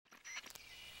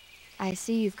I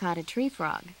see you've caught a tree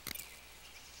frog.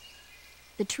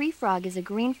 The tree frog is a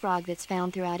green frog that's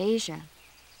found throughout Asia.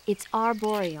 It's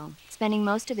arboreal, spending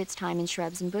most of its time in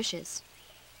shrubs and bushes.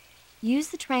 Use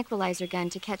the tranquilizer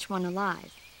gun to catch one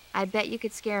alive. I bet you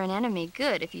could scare an enemy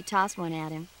good if you toss one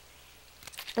at him.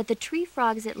 But the tree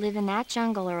frogs that live in that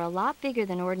jungle are a lot bigger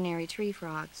than ordinary tree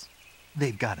frogs.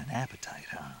 They've got an appetite,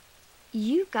 huh?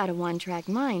 You've got a one-track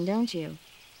mind, don't you?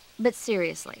 But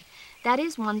seriously, that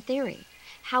is one theory.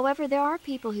 However, there are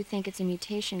people who think it's a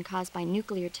mutation caused by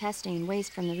nuclear testing and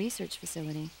waste from the research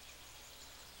facility.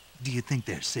 Do you think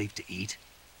they're safe to eat?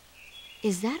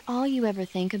 Is that all you ever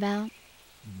think about?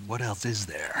 What else is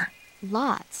there?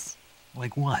 Lots.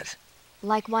 Like what?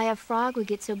 Like why a frog would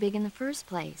get so big in the first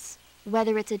place.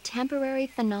 Whether it's a temporary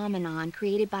phenomenon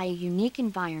created by a unique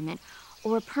environment,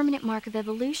 or a permanent mark of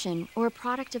evolution, or a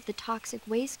product of the toxic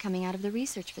waste coming out of the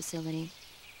research facility.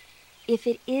 If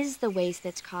it is the waste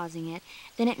that's causing it,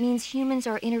 then it means humans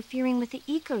are interfering with the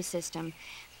ecosystem.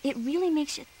 It really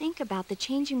makes you think about the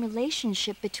changing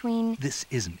relationship between... This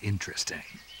isn't interesting.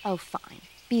 Oh, fine.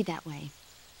 Be that way.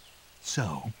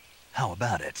 So, how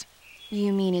about it?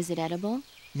 You mean, is it edible?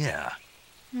 Yeah.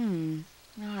 Well,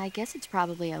 I guess it's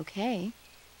probably okay.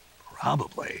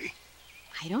 Probably.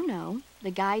 I don't know.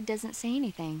 The guide doesn't say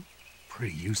anything.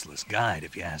 Pretty useless guide,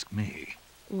 if you ask me.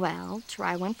 Well,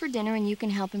 try one for dinner and you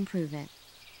can help improve it.